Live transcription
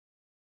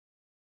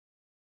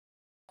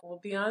Well,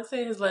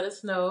 Beyonce has let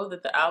us know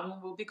that the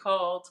album will be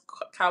called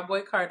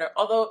Cowboy Carter.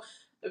 Although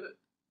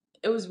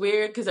it was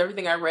weird because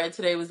everything I read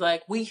today was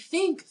like, we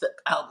think the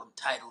album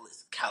title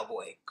is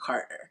Cowboy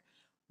Carter.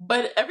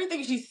 But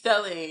everything she's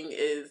selling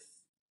is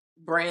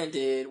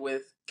branded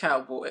with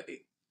Cowboy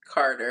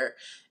Carter.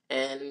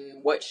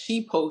 And what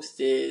she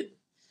posted,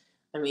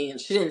 I mean,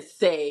 she didn't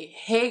say,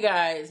 "Hey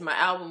guys, my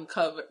album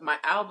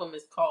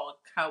is called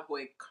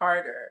Cowboy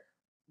Carter,"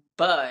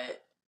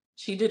 but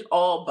she did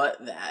all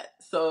but that.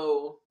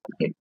 So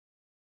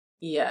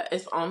yeah,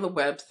 it's on the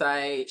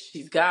website.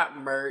 She's got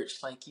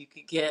merch. Like you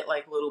could get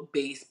like little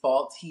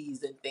baseball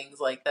tees and things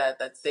like that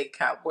that say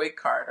Cowboy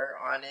Carter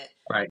on it.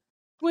 Right.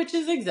 Which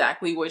is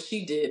exactly what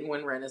she did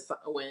when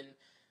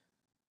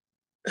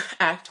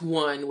Act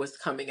One was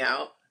coming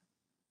out.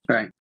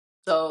 Right.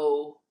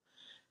 So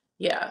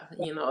yeah,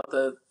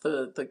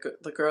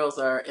 the girls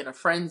are in a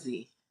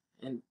frenzy,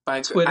 and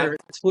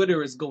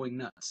Twitter is going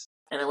nuts.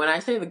 and when I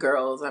say the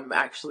girls, I'm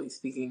actually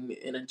speaking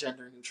in a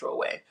gender neutral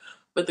way.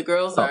 But the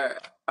girls Oh.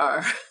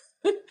 are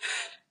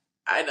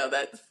I know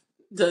that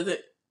doesn't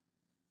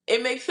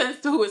it makes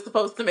sense to who it's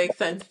supposed to make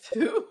sense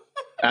to.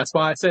 That's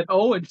why I said,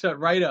 oh, and shut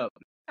right up.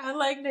 I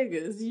like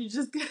niggas. You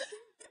just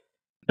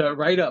Shut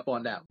right up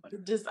on that one.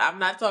 I'm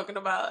not talking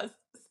about a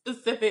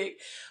specific,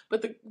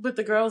 but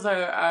the girls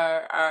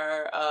are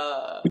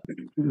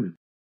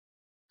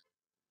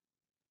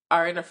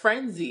in a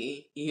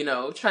frenzy,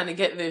 trying to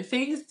get their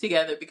things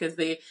together because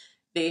they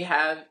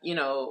have,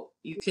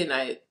 you can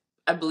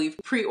I believe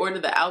pre-order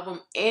the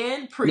album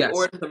and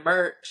pre-order the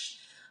merch.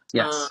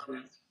 Yes.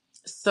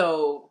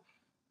 So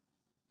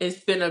it's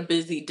been a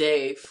busy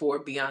day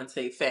for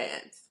Beyonce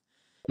fans.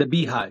 The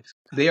Beehive.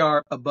 They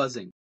are a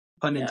buzzing,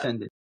 pun Yeah.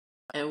 intended.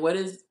 And what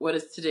is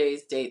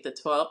today's date? The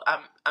 12th.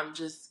 I'm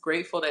just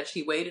grateful that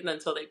she waited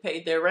until they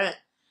paid their rent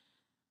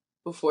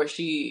before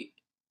she.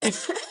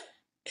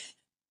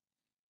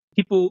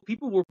 People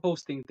were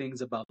posting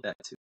things about that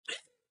too.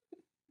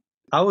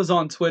 I was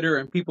on Twitter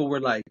and people were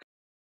like,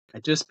 I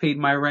just paid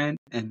my rent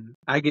and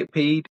I get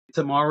paid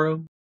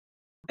tomorrow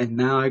and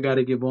now I got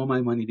to give all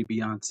my money to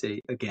Beyonce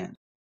again.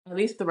 At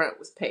least the rent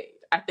was paid.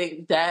 I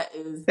think that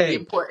is the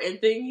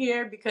important thing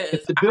here because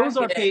if the bills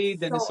are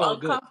paid, then it's all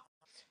good.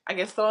 I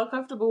get so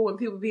uncomfortable when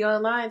people be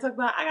online talking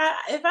about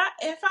if I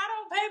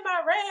don't pay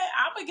my rent,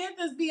 I'm gonna get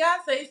this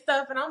Beyonce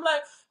stuff, and I'm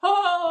like,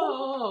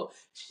 oh,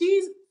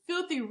 she's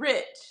filthy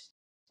rich,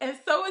 and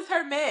so is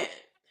her man.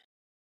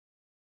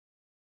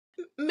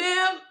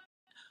 Ma'am,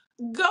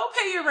 go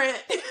pay your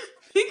rent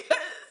because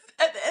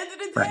at the end of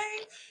the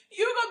day,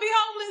 you're gonna be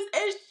homeless,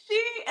 and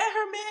she and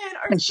her man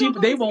are still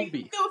going to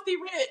be filthy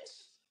rich.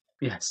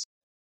 Yes,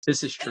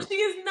 this is true. And she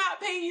is not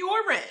paying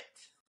your rent.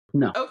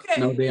 No, okay,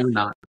 no, they are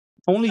not.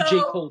 Only J.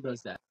 Cole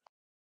does that.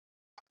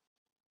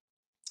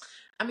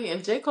 I mean,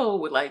 if J. Cole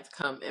would like to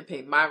come and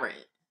pay my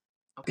rent,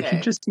 okay, if he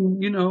just,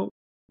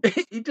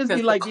 he'd just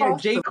be like, yeah,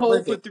 J.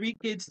 Cole put 3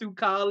 kids through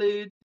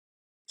college.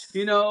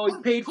 He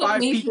paid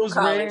 5 people's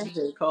rent.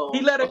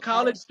 He let a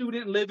college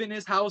student live in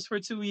his house for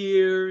 2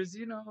 years,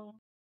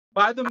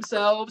 by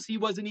themselves. He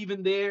wasn't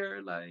even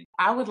there. Like,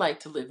 I would like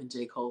to live in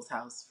J. Cole's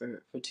house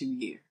for 2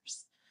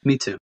 years. Me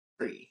too.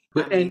 Free.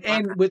 But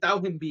and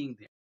without him being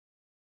there.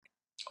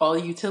 All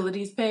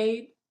utilities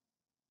paid.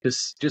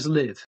 Just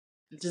live.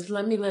 Just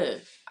let me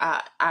live.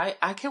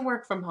 I can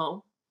work from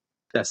home.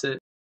 That's it.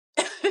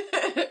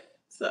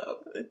 So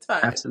it's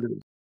fine.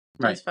 Absolutely.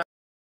 Right. It's fine.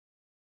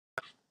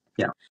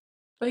 Yeah.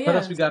 But yeah. What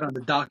else we got on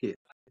the docket?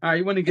 All right,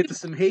 you want to get to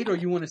some hate or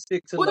you want to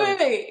stick to love?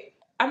 Wait.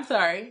 I'm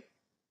sorry.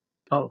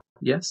 Oh,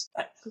 yes.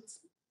 Let's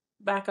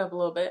back up a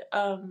little bit.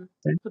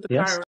 Put the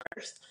car in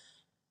reverse.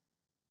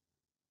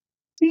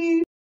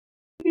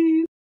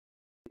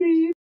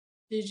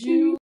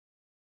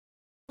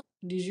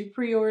 Did you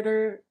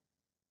pre-order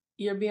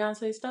your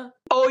Beyonce stuff?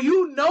 Oh,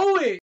 you know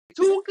it.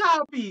 2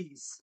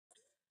 copies.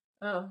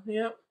 Oh,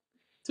 yep.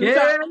 2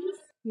 copies.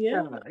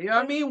 Yeah.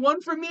 I mean,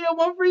 1 for me and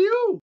 1 for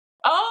you.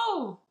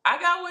 Oh, I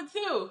got 1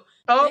 too.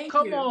 Oh, Thank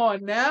come you.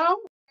 on now.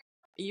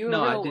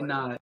 No, I did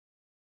not.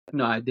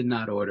 No, I did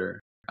not order.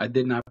 I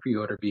did not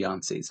pre-order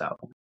Beyonce's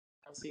album.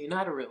 Oh, so you're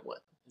not a real one,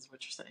 is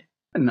what you're saying.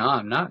 No,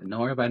 I'm not.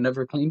 Nor have I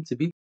never claimed to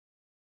be.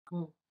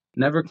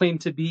 Never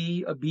claimed to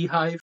be a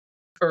Beehive.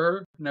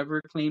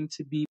 Never claimed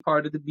to be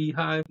part of the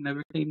Beehive.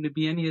 Never claimed to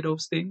be any of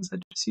those things. I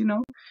just,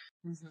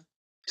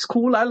 It's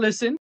cool. I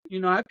listen.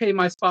 I pay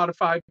my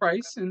Spotify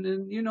price, and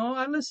then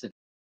I listen.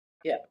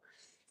 Yeah.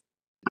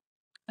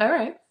 All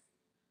right.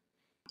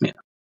 Yeah.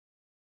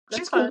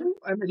 That's cool.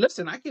 I mean,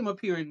 listen. I came up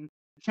here and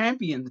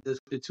championed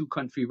the 2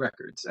 country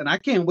records, and I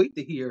can't wait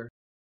to hear,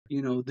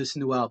 this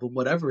new album,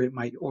 whatever it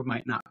might or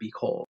might not be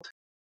called.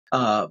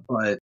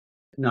 But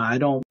no, I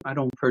don't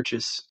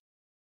purchase.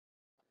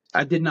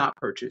 I did not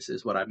purchase,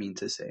 is what I mean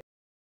to say.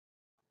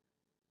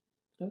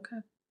 Okay.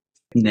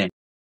 Nah.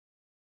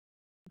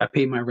 I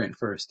pay my rent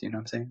first, you know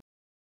what I'm saying?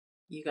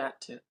 You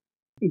got to.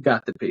 You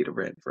got to pay the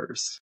rent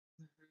first.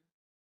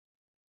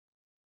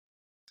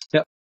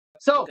 Yep.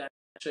 So you got to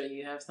make sure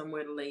you have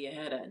somewhere to lay your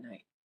head at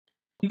night.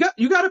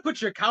 You got to put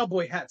your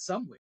cowboy hat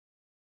somewhere.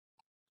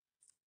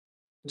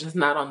 just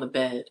not on the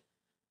bed.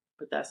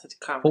 But that's a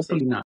conversation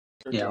Hopefully not.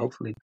 for Yeah, day.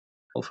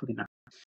 hopefully not.